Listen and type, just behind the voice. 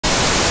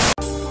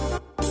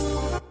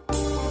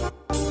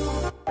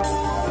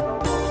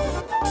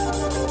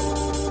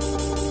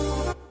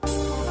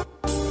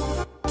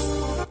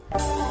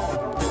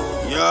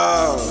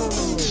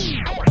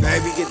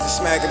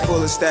smack and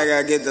pull a stack,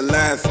 I get the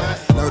laugh.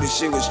 Know this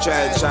shit was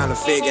trash, trying to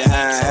figure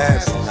how it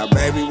happened. Now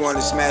baby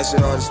wanna smash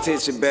it, all this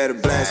tension better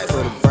blast.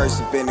 Put a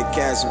verse up in the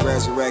castle,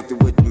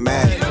 resurrected with the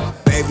magic.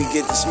 Baby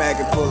get the smack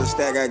and pull a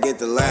stack, I get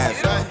the laugh.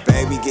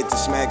 Baby get the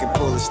smack and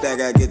pull a stack,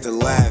 I get the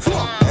laugh.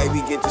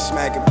 Baby get the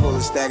smack and pull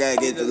a stack, I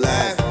get the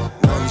laugh.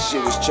 Know this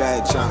shit was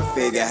trash, trying to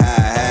figure how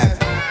it happened.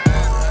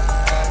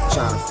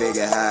 Trying to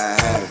figure how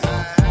it happened.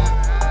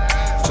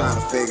 Trying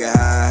to figure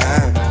how it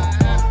happened.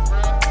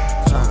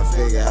 Trying to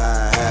figure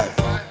how it happened.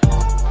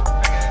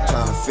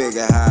 Trying to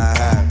figure how it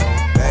happened.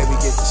 Baby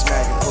get the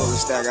smack and pull the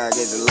stack, I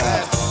get the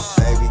laugh.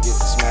 Baby get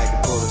the smack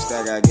and pull the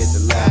stack, I get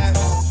the laugh.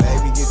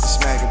 Baby get the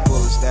smack and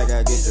pull the stack,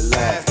 I get the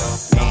laugh.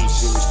 Know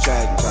she was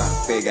tracking, trying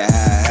to figure how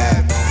it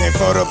happened. Can't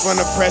fold up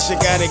under pressure,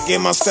 gotta get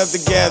my stuff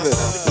together.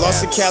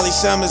 Lost to Cali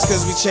summers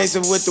cause we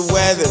chasing with the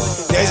weather.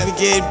 Days be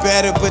getting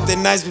better, but the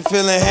nights be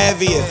feeling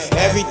heavier.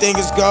 Everything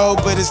is gold,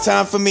 but it's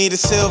time for me to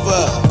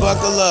silver.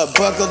 Buckle up,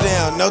 buckle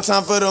down, no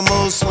time for the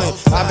mood swing.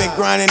 I've been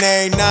grinding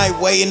every night,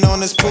 waiting on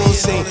this pool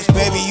scene.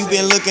 Baby, you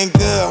been looking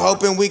good,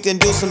 hoping we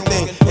can do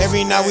something.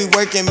 Every night we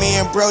working, me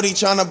and Brody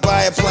tryna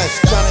buy a plane.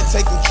 Tryna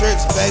take them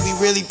trips, baby,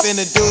 really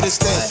finna do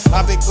this thing.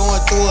 I've been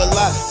going through a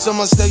lot, so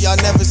much stuff y'all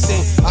never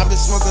seen. I've been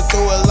smoking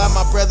through a lot,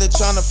 my brother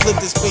tryna flip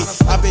this beat.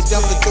 I've been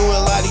dumping through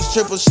a lot, these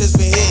triple shits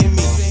been hitting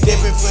me.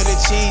 Dipping for the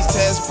cheese,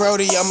 test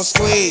Brody, I'ma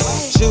squeeze.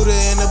 Shooter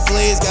in the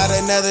Blizz, got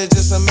another,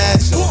 just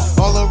imagine.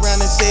 All around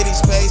the city,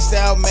 spaced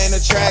out, main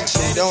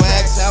attraction. Don't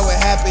ask how it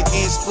happened,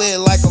 getting split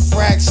like a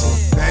fraction.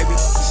 Baby,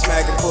 you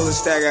smack and pull a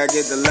stack, I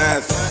get the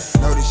laugh.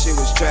 Know this shit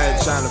was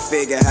trash, tryna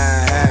figure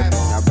how it happened.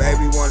 Now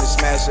baby wanna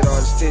smash it, all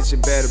this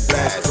tension better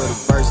blast. Put a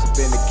verse up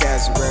in the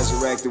castle,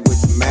 resurrected with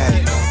the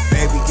magic.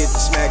 Baby get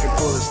the smack and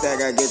pull a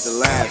stack, I get the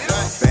laugh.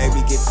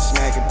 Baby get the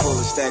smack and pull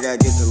a stack, I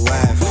get the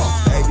laugh.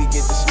 Baby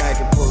get the smack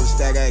and pull a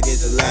stack, I get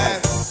the laugh.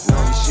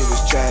 Know this shit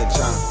was trash,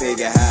 tryna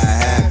figure how it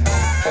happened.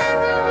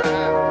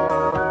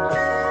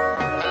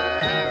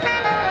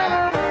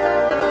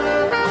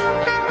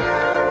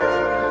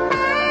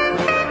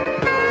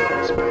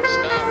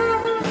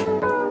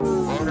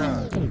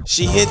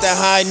 She hit the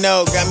high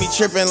note, got me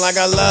tripping like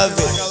I love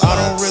it. I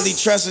don't really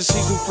trust her, she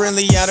too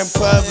friendly out in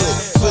public.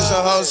 Switch the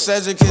whole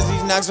subject cause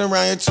these knocks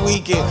around here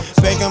tweaking.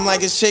 Bake them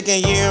like it's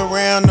chicken year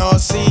round all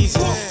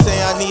season. Say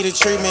I need a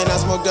treatment, I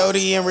smoke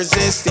Doty and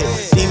resistant.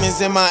 Demons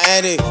in my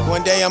attic,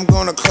 one day I'm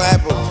gonna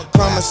clap her.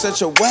 Promise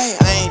such a way,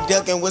 I ain't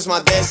ducking, what's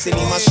my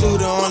destiny? My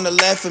shooter on the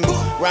left of me,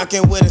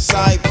 rocking with a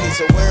side piece.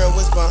 Aware of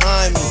what's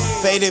behind me,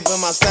 faded but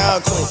my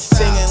style clean.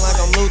 Singing like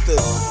I'm Luther,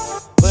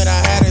 but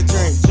I had a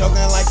drink.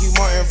 Joking like you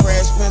Martin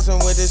Fresh Pencil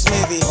with the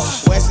Smithy.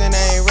 Weston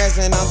ain't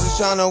resting, I'm just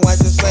tryna wipe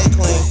the slate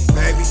clean.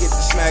 Baby get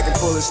the smack and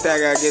pull a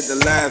stack, I get the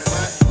laugh.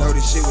 Know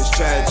this shit was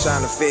trash,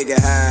 tryna figure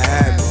how it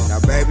happened.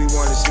 Now baby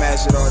wanna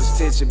smash it, all this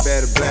tension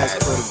better blast.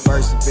 Put a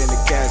verse up in the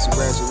castle,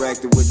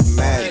 resurrected with the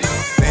magic.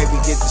 Baby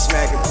get the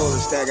smack and pull a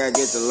stack, I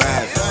get the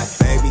laugh.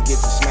 Baby get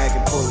the smack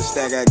and pull a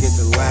stack, I get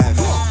the laugh.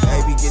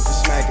 Baby get the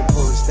smack and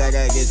pull a stack,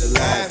 I get the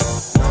laugh.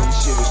 Know this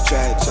shit was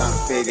trash, tryna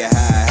figure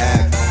how it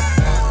happened.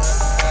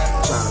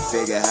 Tryna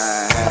figure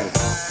how it happened.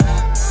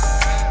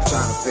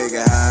 Tryna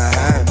figure how it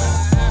happened.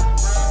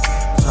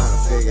 Tryna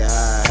figure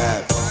how it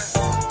happened.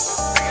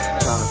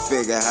 Tryna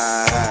figure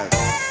how it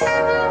happened.